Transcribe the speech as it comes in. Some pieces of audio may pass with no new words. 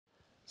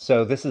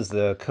So this is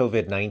the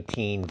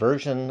COVID-19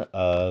 version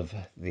of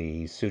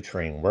the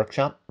suturing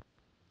workshop.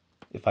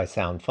 If I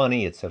sound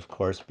funny, it's of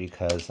course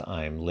because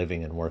I'm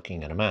living and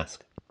working in a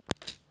mask.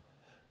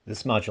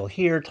 This module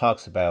here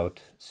talks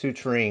about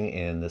suturing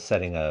in the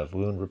setting of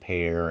wound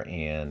repair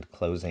and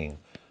closing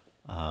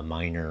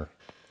minor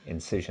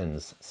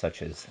incisions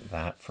such as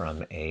that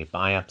from a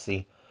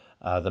biopsy.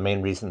 The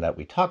main reason that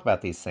we talk about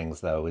these things,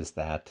 though, is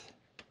that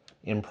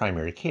in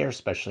primary care,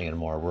 especially in a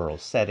more rural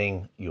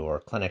setting,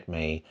 your clinic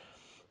may,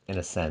 in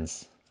a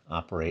sense,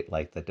 operate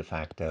like the de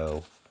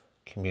facto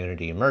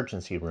community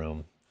emergency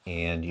room,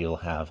 and you'll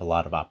have a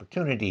lot of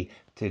opportunity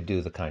to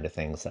do the kind of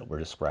things that we're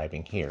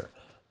describing here.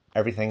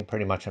 Everything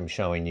pretty much I'm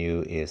showing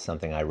you is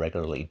something I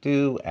regularly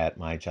do at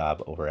my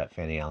job over at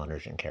Fanny Allen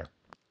Urgent Care.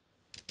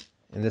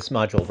 In this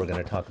module, we're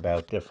going to talk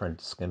about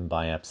different skin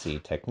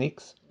biopsy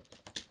techniques.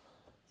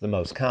 The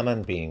most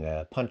common being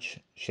a punch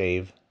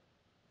shave,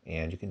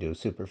 and you can do a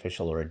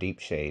superficial or a deep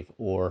shave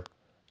or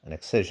an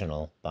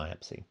excisional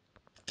biopsy.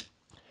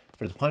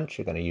 For the punch,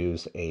 you're going to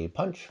use a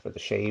punch. For the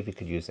shave, you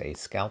could use a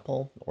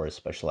scalpel or a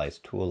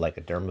specialized tool like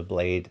a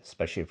dermablade,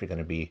 especially if you're going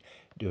to be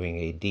doing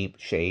a deep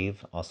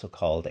shave, also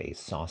called a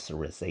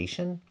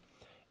saucerization.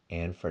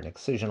 And for an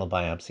excisional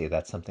biopsy,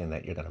 that's something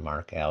that you're going to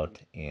mark out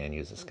and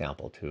use a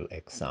scalpel to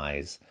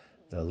excise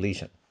the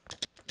lesion.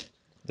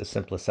 The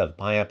simplest of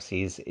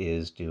biopsies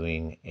is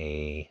doing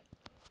a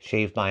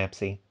shave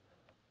biopsy.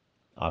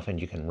 Often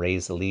you can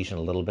raise the lesion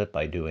a little bit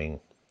by doing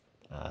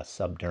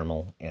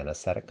subdermal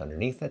anesthetic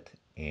underneath it,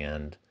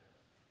 and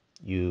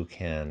you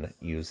can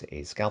use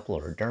a scalpel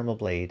or a dermal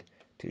blade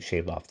to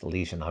shave off the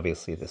lesion.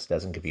 Obviously, this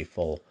doesn't give you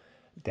full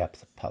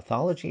depth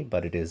pathology,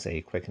 but it is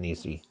a quick and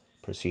easy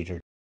procedure.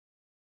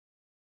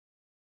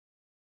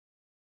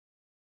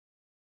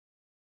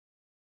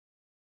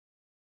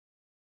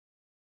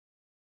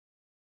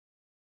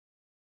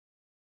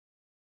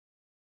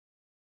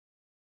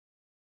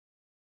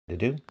 To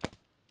do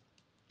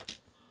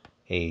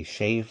a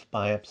shave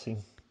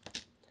biopsy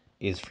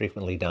is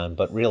frequently done,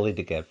 but really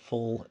to get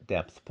full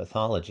depth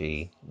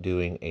pathology,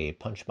 doing a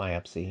punch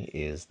biopsy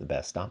is the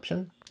best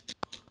option.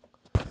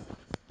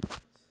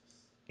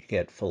 You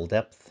get full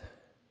depth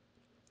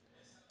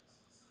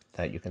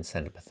that you can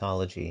send to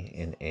pathology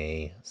in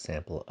a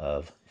sample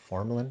of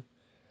formalin.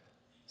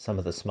 Some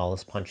of the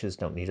smallest punches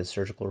don't need a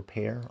surgical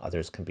repair.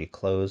 Others can be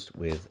closed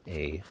with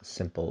a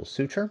simple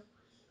suture.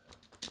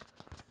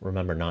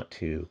 Remember not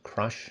to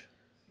crush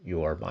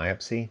your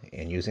biopsy,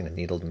 and using a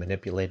needle to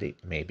manipulate it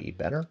may be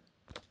better.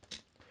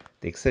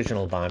 The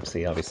excisional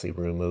biopsy obviously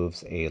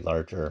removes a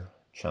larger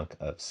chunk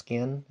of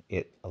skin.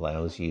 It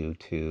allows you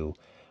to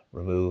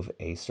remove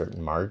a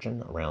certain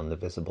margin around the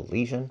visible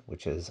lesion,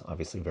 which is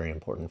obviously very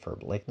important for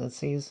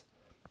malignancies.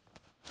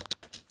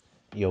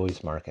 You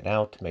always mark it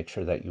out to make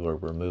sure that you are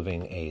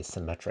removing a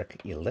symmetric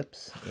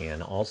ellipse,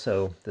 and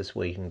also this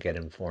way you can get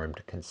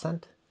informed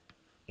consent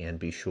and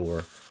be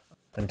sure.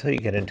 Until you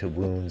get into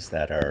wounds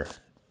that are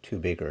too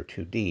big or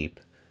too deep,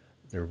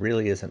 there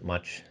really isn't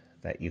much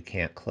that you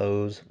can't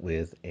close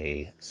with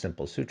a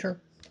simple suture.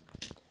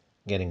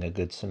 Getting a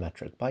good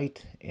symmetric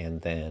bite,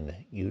 and then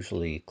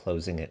usually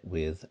closing it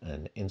with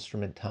an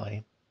instrument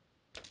tie.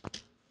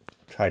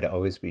 Try to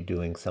always be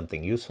doing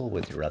something useful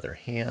with your other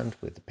hand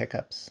with the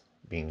pickups,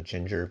 being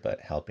ginger but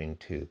helping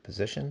to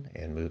position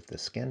and move the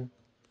skin.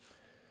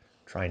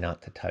 Try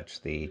not to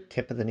touch the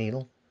tip of the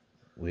needle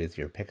with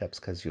your pickups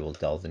because you will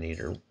dull the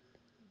needle.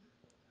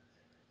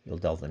 You'll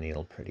dull the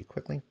needle pretty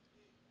quickly.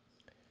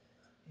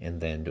 And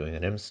then doing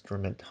an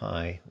instrument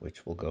tie,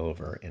 which we'll go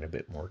over in a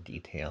bit more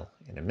detail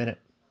in a minute.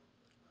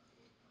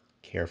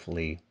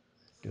 Carefully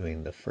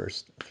doing the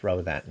first throw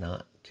of that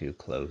knot to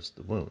close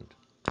the wound.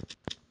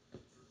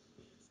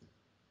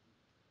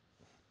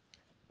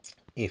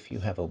 If you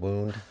have a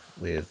wound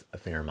with a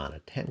fair amount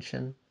of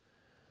tension,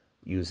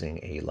 using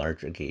a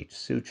larger gauge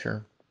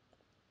suture,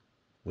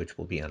 which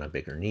will be on a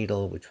bigger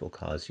needle, which will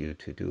cause you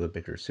to do a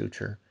bigger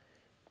suture,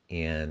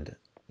 and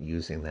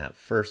using that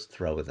first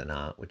throw of the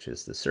knot, which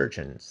is the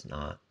surgeon's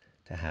knot,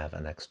 to have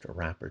an extra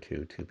wrap or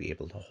two to be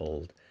able to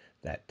hold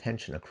that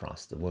tension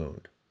across the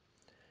wound.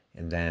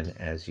 And then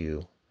as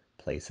you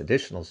place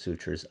additional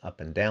sutures up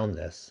and down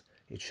this,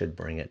 it should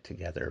bring it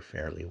together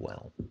fairly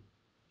well.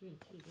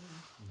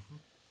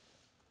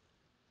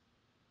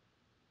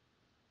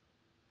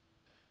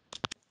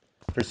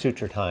 For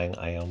suture tying,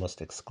 I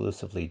almost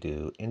exclusively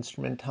do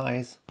instrument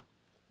ties,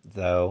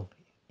 though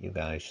you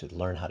guys should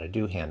learn how to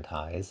do hand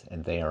ties,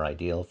 and they are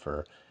ideal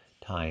for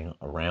tying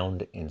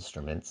around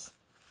instruments.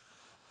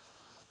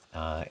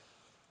 I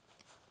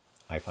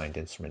find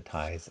instrument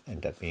ties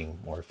end up being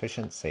more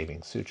efficient,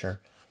 saving suture,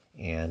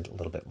 and a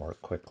little bit more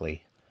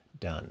quickly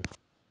done.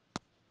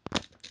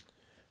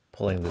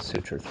 Pulling the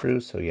suture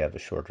through so you have a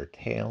shorter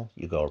tail.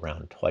 You go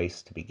around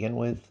twice to begin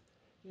with,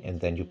 and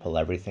then you pull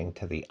everything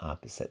to the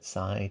opposite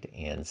side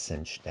and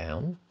cinch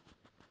down.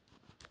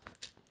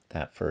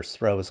 That first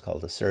throw is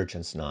called a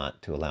surgeon's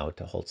knot to allow it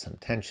to hold some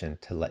tension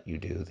to let you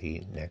do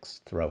the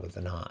next throw of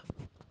the knot.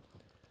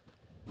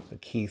 The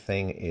key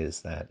thing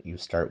is that you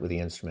start with the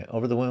instrument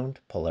over the wound,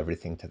 pull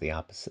everything to the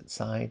opposite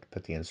side,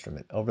 put the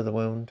instrument over the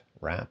wound,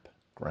 wrap,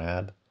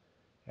 grab,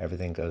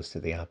 everything goes to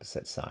the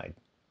opposite side.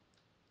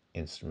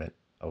 Instrument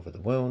over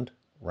the wound,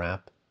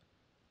 wrap,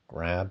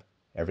 grab,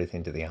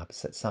 everything to the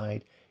opposite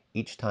side,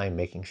 each time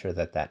making sure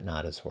that that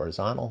knot is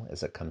horizontal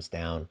as it comes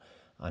down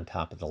on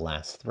top of the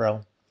last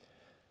throw.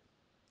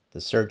 The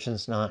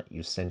surgeon's knot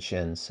you cinch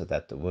in so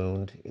that the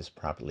wound is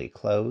properly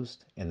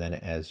closed, and then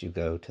as you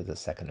go to the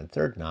second and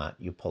third knot,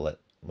 you pull it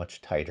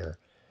much tighter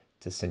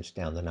to cinch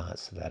down the knot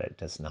so that it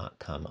does not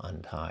come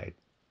untied.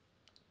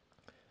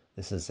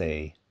 This is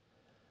a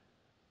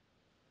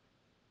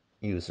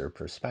user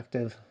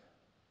perspective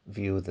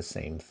view of the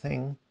same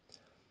thing.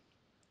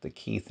 The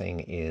key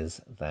thing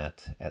is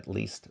that at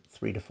least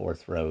 3 to 4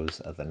 throws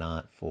of the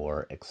knot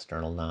for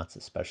external knots,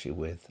 especially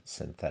with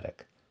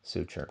synthetic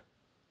suture.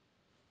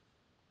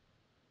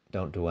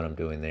 Don't do what I'm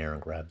doing there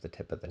and grab the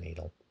tip of the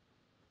needle.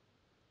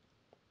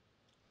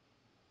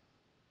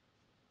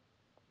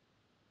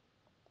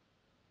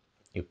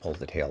 You pull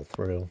the tail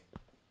through.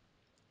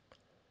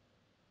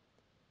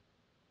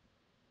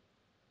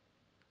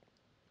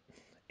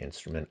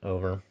 Instrument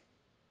over,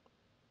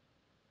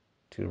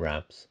 2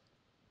 wraps,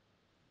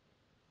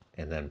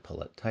 and then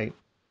pull it tight.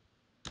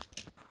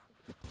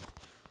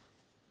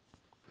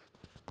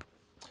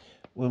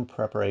 Wound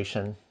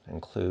preparation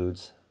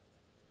includes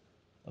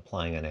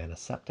applying an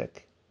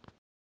antiseptic,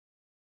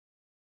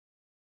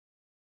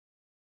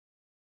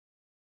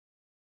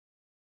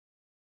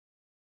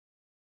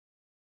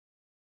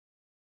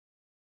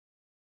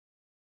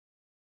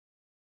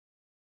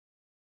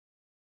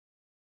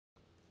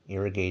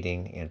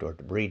 irrigating and or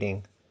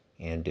debriding,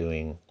 and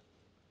doing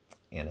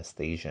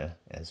anesthesia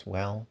as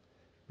well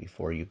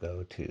before you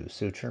go to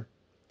suture.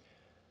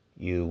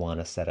 You want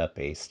to set up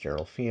a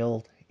sterile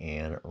field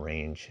and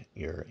arrange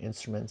your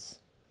instruments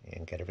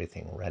and get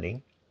everything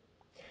ready.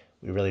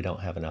 We really don't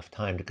have enough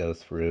time to go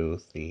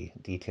through the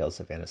details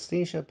of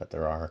anesthesia, but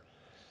there are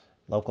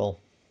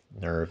local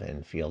nerve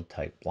and field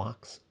type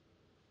blocks.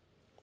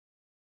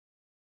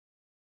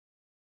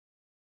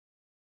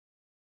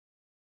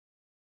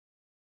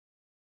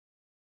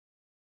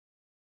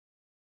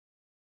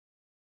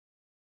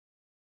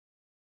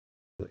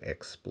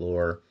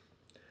 Explore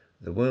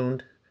the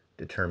wound,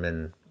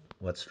 determine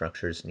what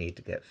structures need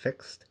to get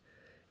fixed,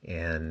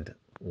 and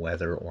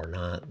whether or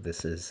not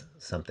this is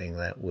something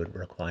that would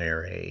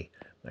require a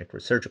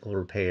microsurgical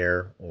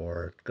repair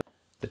or.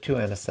 The 2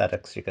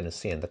 anesthetics you're going to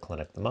see in the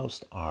clinic the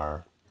most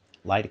are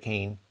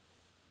lidocaine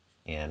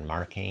and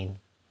marcaine,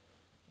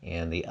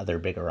 and the other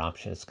bigger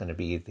option is going to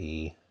be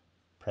the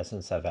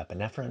presence of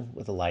epinephrine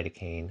with a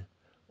lidocaine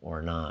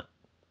or not.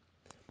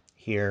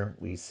 Here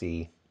we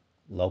see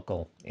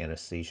local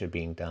anesthesia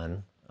being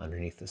done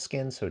underneath the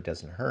skin so it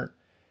doesn't hurt,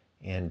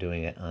 and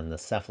doing it on the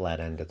cephalad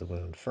end of the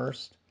wound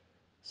first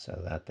so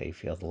that they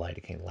feel the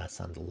lidocaine less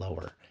on the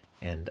lower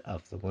end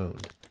of the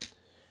wound.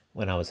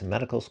 When I was in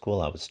medical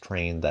school, I was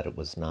trained that it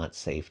was not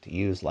safe to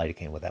use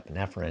lidocaine with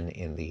epinephrine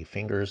in the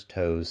fingers,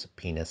 toes,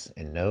 penis,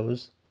 and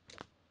nose.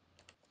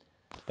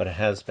 But it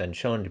has been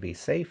shown to be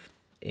safe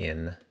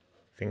in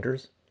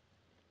fingers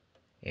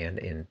and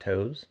in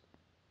toes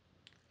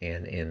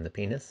and in the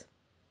penis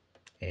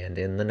and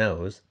in the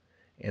nose.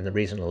 And the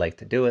reason I like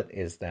to do it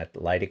is that the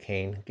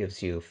lidocaine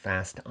gives you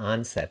fast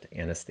onset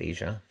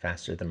anesthesia,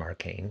 faster than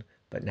marcaine.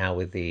 But now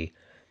with the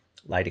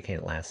lidocaine,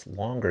 it lasts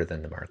longer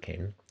than the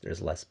marcaine.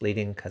 There's less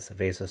bleeding because of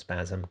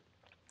vasospasm.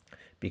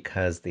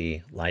 Because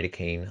the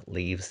lidocaine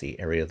leaves the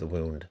area of the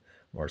wound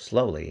more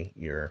slowly,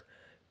 your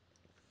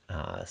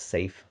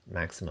safe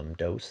maximum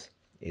dose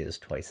is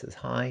twice as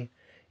high,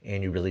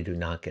 and you really do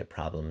not get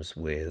problems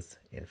with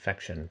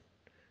infection,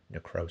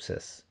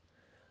 necrosis,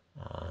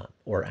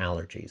 or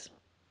allergies.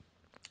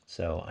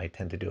 So I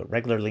tend to do it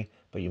regularly,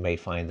 but you may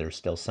find there's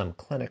still some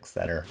clinics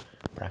that are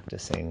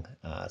practicing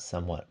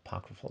somewhat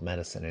apocryphal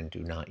medicine and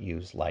do not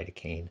use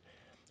lidocaine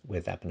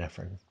with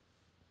epinephrine.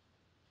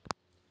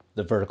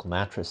 The vertical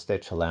mattress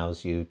stitch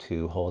allows you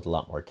to hold a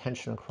lot more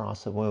tension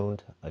across a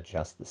wound,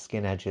 adjust the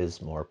skin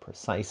edges more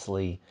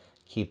precisely,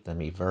 keep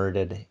them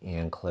everted,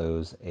 and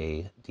close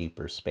a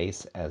deeper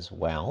space as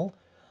well.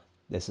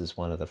 This is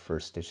one of the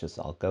first stitches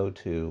I'll go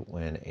to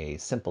when a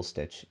simple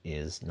stitch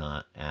is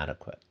not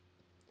adequate.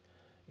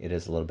 It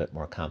is a little bit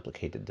more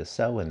complicated to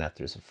sew in that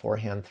there's a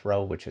forehand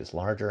throw, which is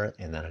larger,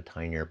 and then a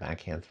tinier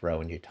backhand throw,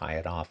 and you tie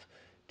it off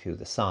to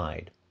the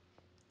side.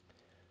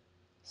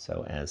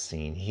 So as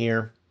seen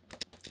here,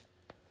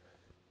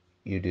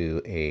 you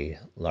do a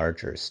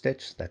larger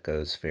stitch that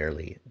goes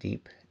fairly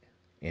deep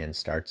and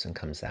starts and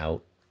comes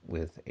out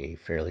with a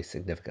fairly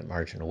significant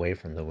margin away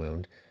from the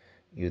wound.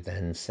 You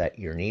then set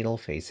your needle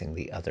facing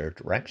the other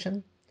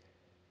direction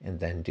and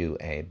then do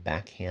a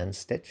backhand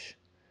stitch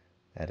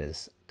that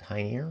is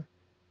tinier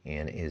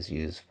and is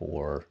used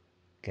for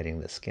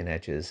getting the skin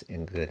edges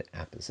in good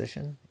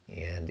apposition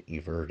and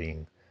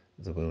everting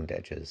the wound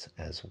edges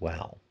as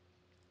well.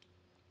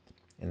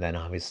 And then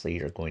obviously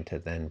you're going to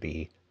then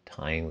be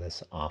tying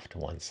this off to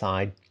one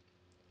side.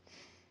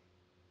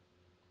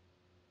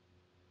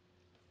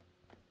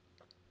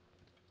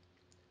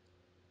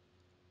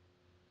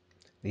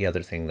 The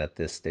other thing that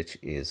this stitch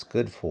is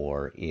good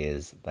for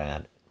is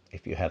that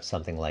if you have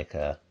something like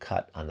a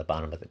cut on the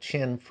bottom of the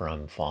chin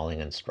from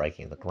falling and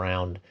striking the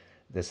ground,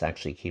 this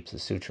actually keeps the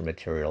suture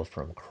material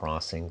from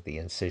crossing the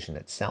incision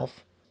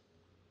itself.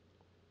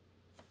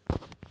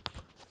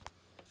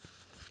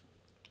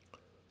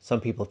 Some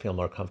people feel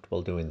more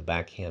comfortable doing the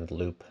backhand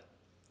loop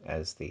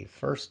as the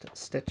first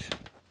stitch.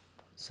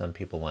 Some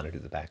people want to do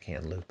the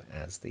backhand loop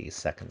as the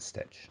second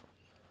stitch.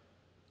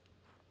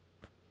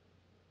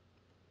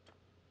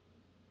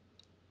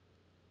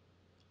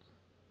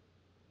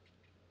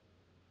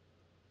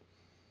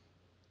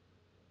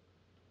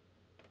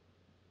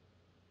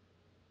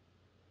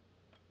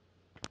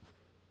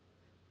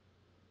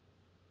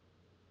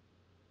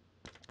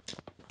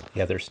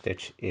 The other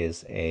stitch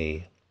is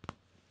a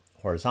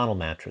horizontal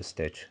mattress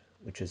stitch,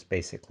 which is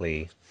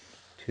basically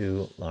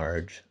two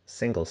large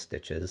single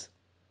stitches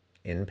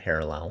in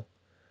parallel.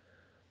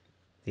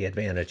 The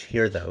advantage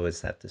here, though, is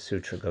that the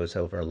suture goes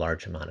over a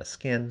large amount of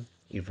skin,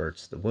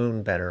 everts the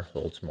wound better,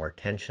 holds more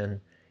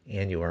tension,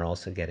 and you are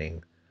also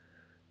getting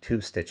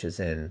two stitches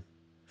in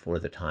for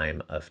the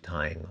time of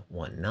tying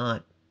one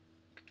knot.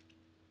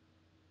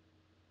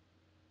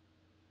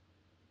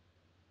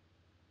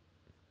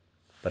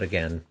 But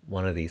again,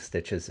 one of these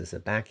stitches is a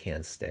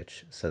backhand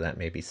stitch, so that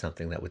may be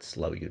something that would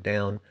slow you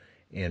down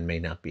and may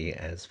not be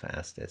as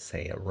fast as,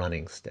 say, a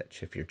running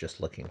stitch if you're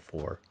just looking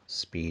for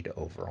speed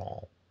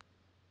overall.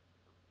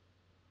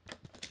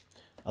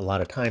 A lot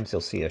of times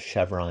you'll see a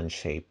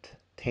chevron-shaped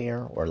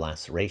tear or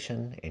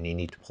laceration, and you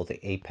need to pull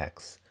the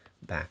apex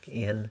back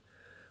in.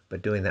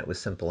 But doing that with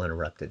simple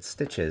interrupted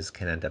stitches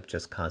can end up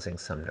just causing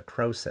some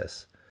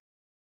necrosis.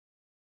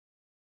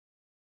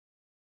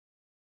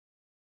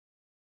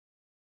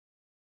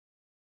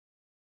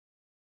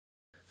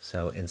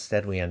 So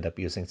instead we end up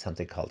using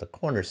something called a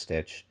corner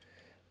stitch,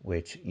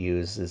 which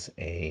uses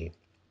a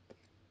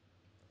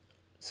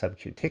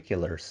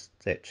subcuticular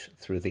stitch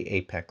through the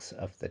apex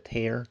of the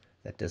tear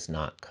that does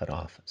not cut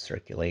off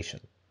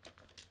circulation.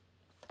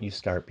 You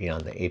start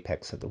beyond the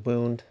apex of the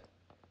wound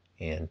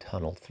and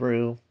tunnel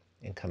through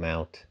and come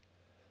out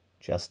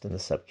just in the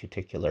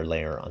subcuticular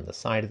layer on the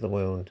side of the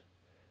wound,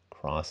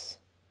 cross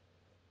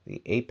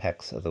the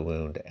apex of the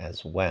wound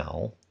as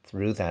well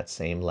through that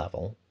same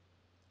level,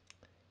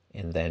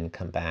 and then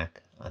come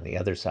back on the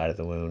other side of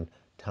the wound,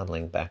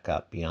 tunneling back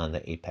up beyond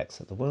the apex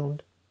of the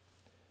wound.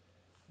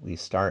 We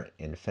start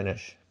and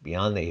finish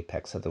beyond the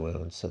apex of the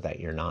wound so that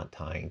your knot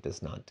tying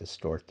does not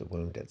distort the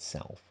wound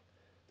itself.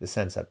 This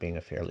ends up being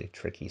a fairly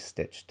tricky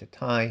stitch to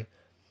tie,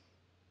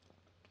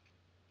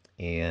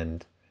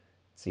 and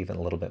it's even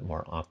a little bit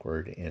more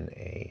awkward in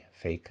a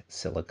fake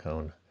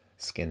silicone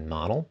skin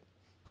model.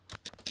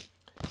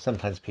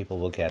 Sometimes people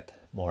will get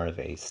more of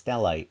a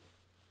stellite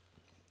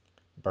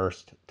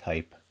burst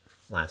type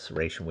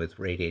laceration with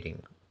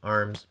radiating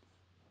arms,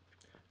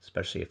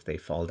 especially if they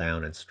fall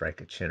down and strike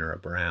a chin or a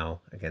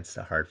brow against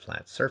a hard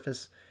flat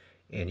surface.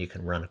 And you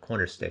can run a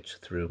corner stitch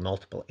through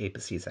multiple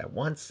apices at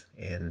once,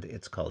 and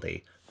it's called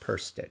a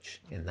purse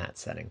stitch in that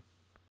setting.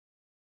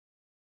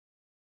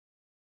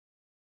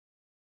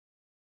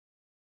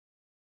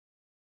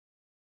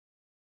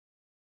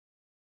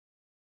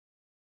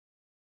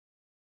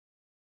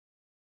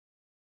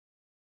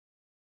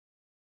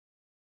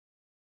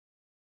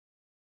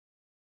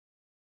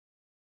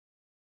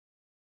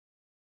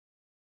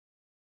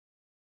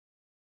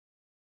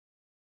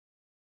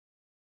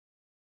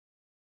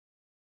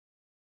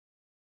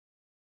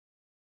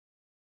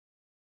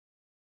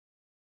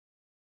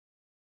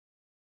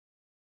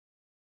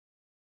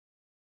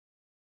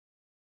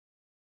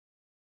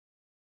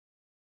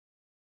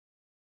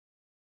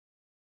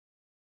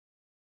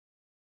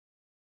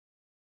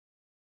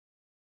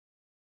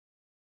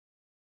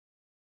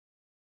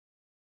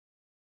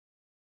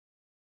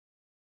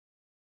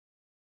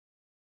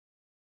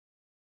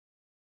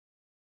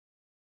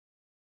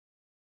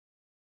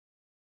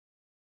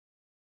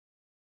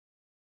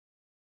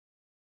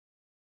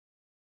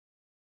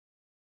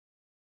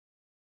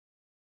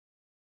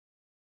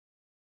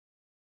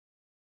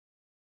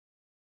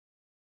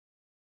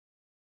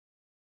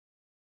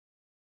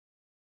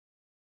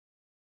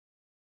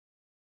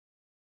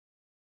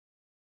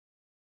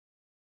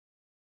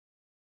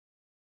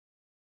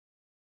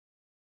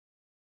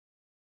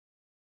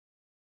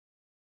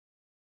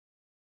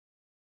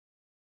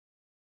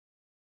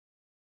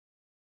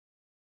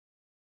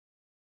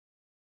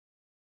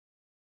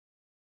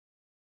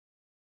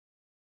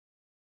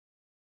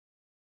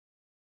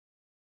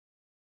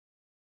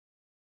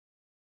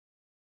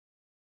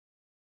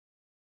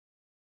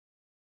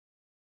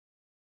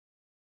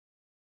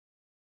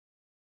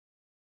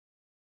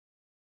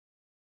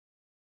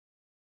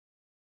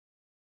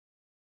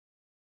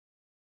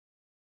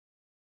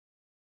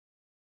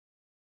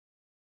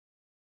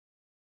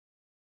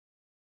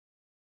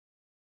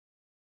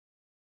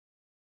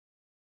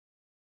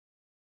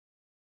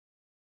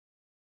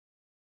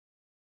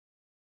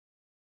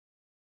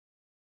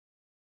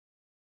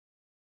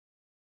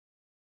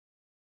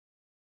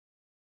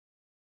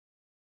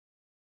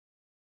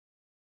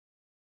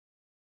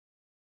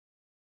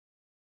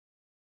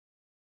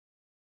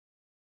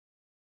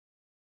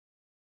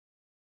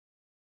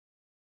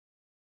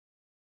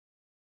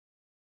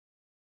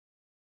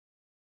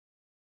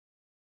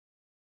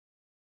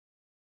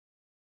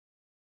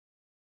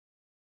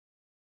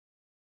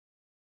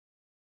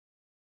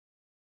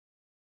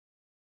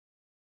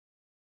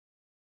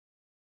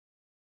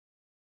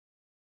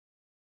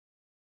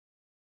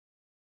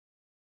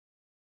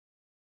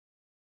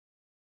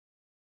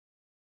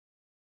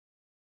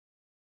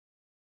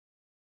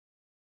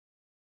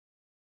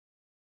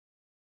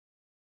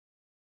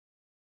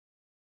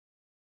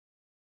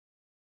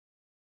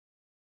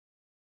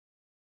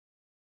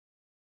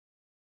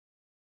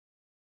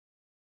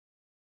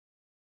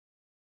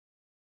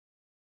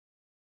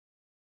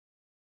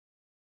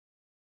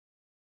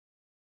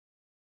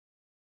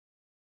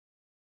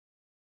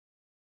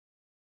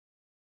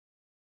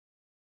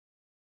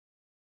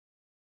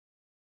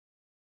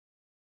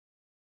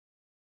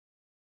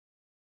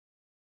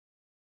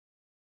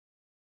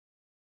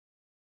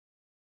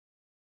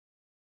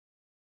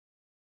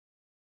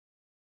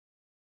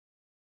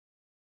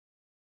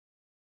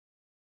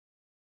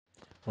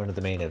 One of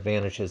the main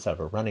advantages of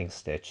a running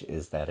stitch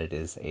is that it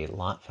is a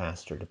lot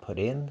faster to put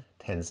in,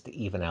 tends to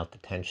even out the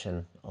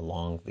tension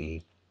along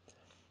the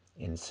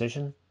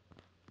incision,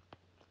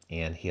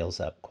 and heals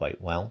up quite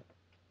well.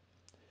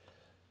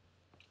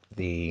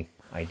 The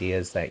idea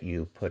is that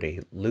you put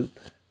a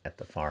loop at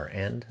the far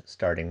end,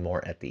 starting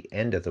more at the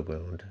end of the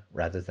wound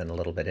rather than a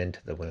little bit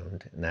into the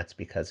wound, and that's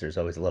because there's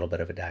always a little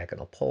bit of a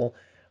diagonal pull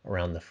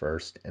around the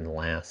first and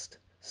last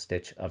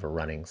stitch of a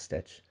running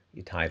stitch.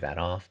 You tie that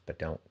off, but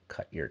don't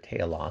cut your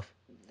tail off.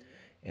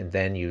 And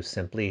then you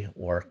simply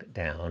work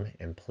down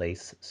and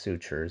place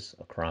sutures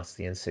across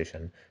the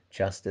incision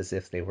just as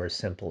if they were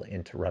simple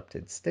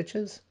interrupted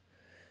stitches.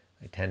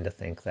 I tend to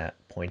think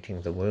that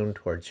pointing the wound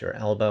towards your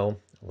elbow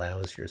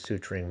allows your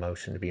suturing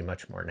motion to be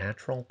much more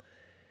natural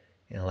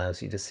and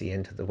allows you to see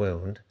into the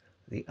wound.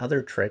 The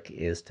other trick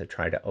is to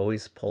try to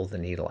always pull the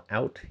needle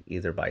out,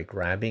 either by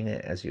grabbing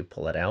it as you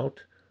pull it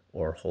out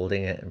or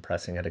holding it and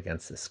pressing it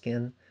against the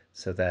skin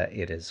so that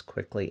it is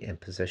quickly in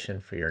position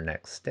for your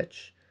next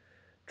stitch.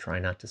 Try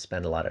not to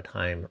spend a lot of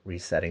time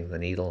resetting the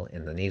needle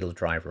in the needle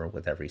driver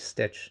with every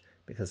stitch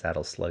because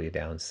that'll slow you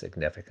down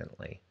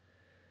significantly.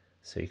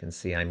 So you can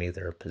see I'm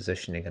either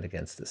positioning it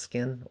against the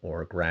skin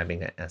or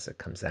grabbing it as it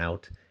comes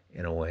out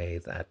in a way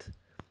that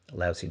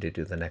allows you to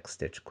do the next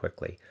stitch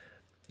quickly.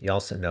 You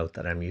also note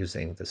that I'm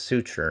using the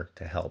suture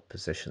to help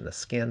position the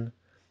skin.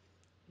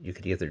 You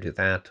could either do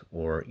that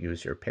or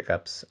use your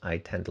pickups. I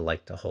tend to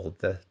like to hold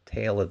the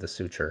tail of the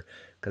suture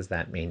because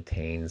that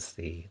maintains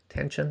the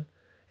tension.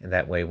 And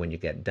that way, when you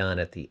get done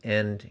at the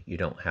end, you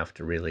don't have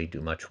to really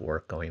do much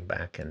work going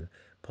back and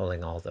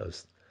pulling all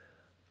those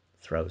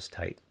throws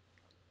tight.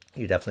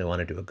 You definitely want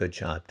to do a good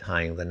job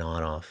tying the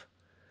knot off,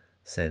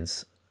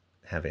 since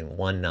having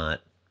one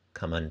knot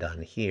come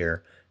undone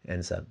here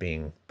ends up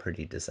being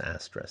pretty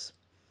disastrous.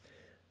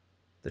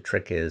 The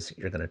trick is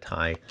you're going to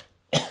tie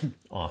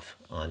off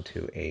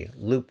onto a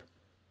loop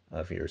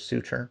of your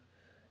suture.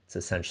 It's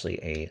essentially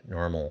a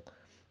normal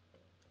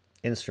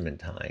instrument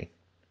tie,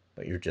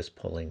 but you're just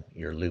pulling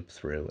your loop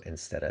through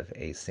instead of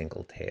a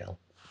single tail.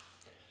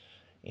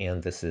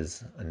 And this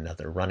is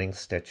another running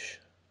stitch.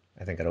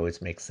 I think it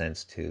always makes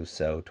sense to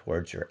sew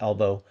towards your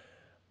elbow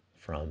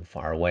from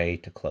far away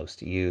to close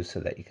to you so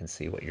that you can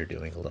see what you're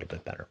doing a little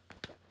bit better.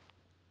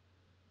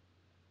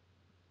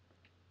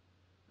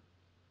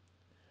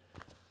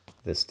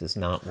 This does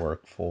not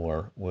work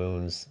for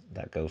wounds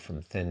that go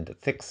from thin to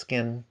thick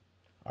skin,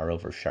 are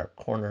over sharp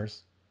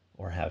corners,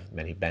 or have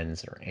many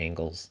bends or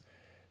angles,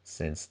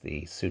 since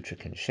the suture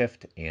can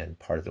shift and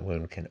part of the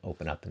wound can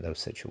open up in those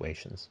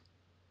situations.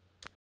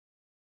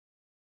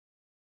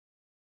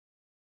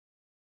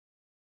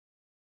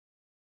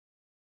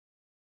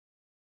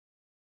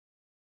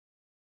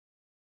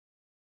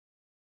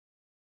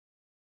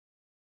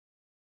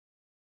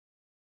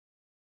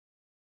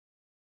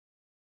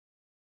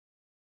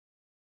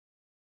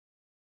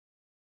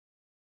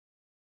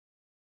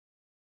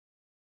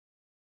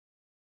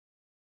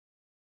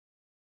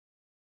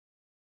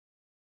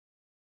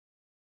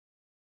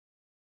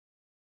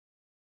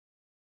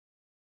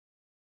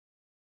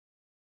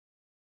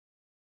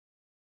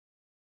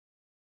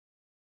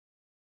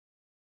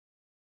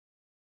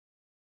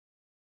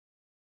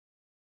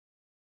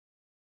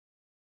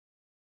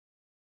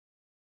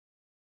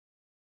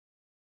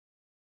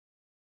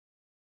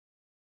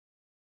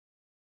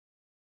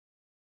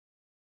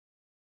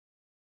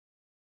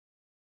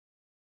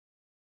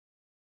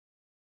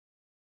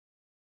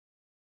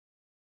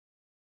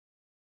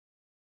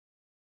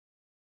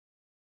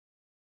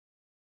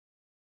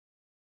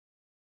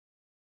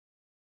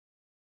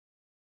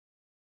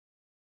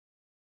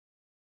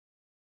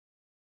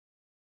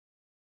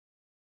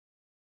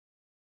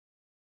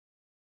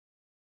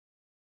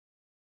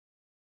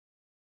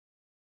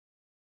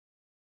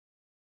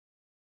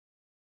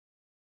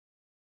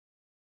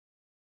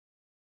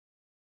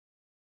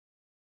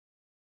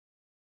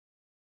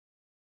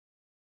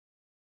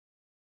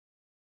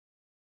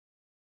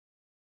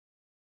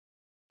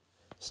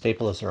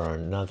 Staples are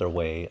another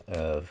way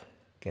of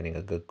getting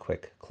a good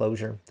quick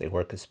closure. They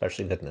work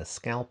especially good in the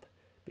scalp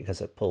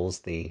because it pulls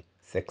the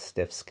thick,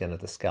 stiff skin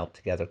of the scalp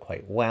together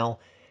quite well,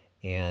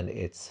 and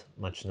it's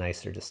much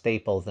nicer to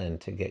staple than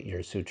to get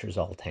your sutures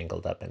all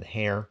tangled up in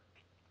hair.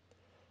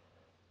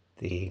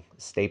 The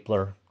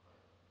stapler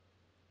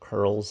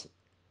curls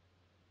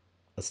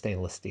a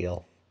stainless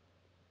steel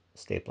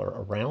stapler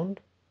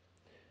around.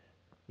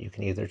 You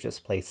can either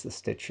just place the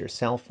stitch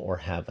yourself or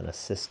have an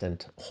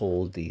assistant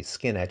hold the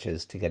skin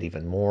edges to get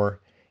even more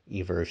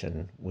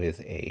eversion with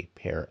a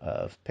pair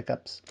of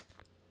pickups.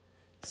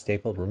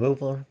 Staple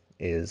removal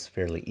is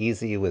fairly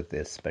easy with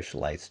this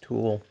specialized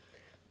tool,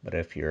 but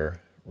if you're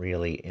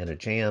really in a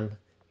jam,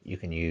 you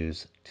can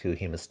use two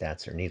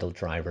hemostats or needle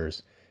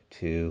drivers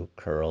to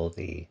curl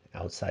the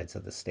outsides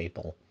of the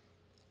staple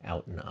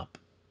out and up.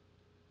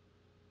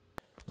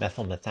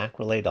 Methyl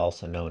methacrylate,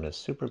 also known as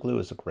superglue,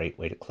 is a great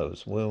way to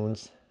close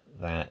wounds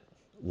that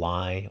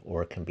lie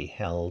or can be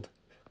held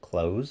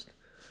closed.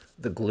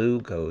 The glue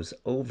goes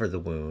over the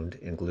wound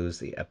and glues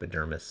the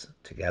epidermis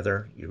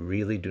together. You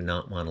really do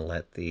not want to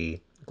let the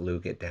glue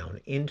get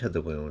down into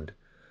the wound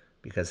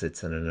because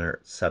it's an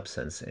inert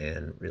substance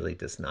and really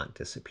does not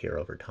disappear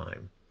over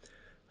time.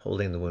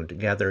 Holding the wound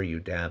together, you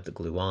dab the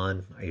glue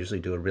on. I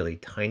usually do a really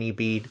tiny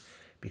bead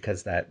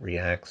because that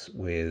reacts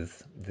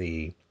with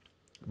the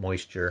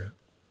moisture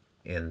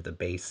in the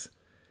base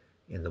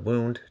in the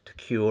wound to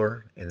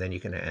cure, and then you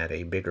can add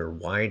a bigger,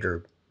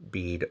 wider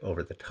bead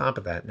over the top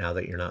of that now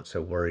that you're not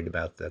so worried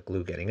about the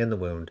glue getting in the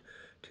wound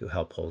to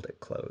help hold it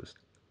closed.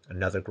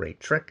 Another great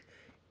trick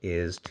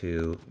is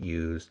to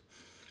use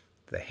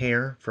the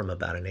hair from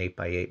about an 8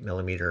 by 8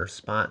 millimeter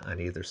spot on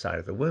either side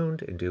of the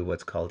wound and do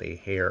what's called a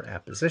hair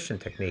apposition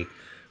technique,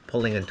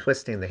 pulling and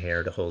twisting the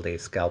hair to hold a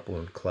scalp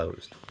wound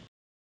closed.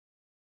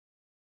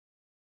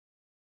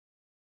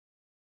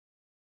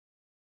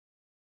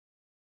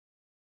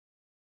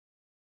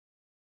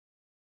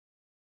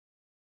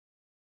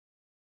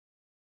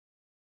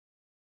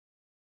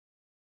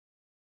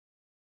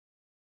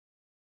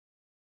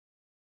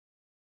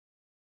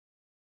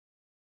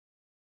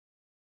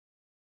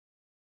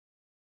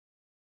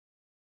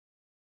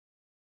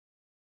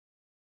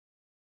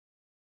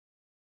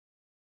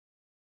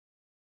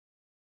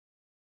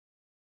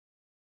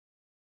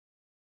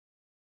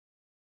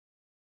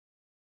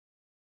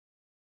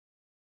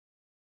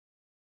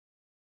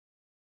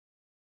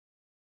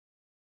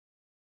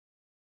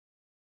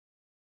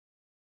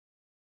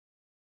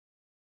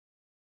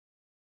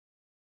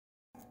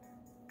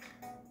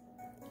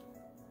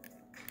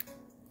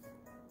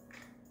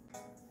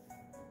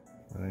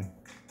 Right.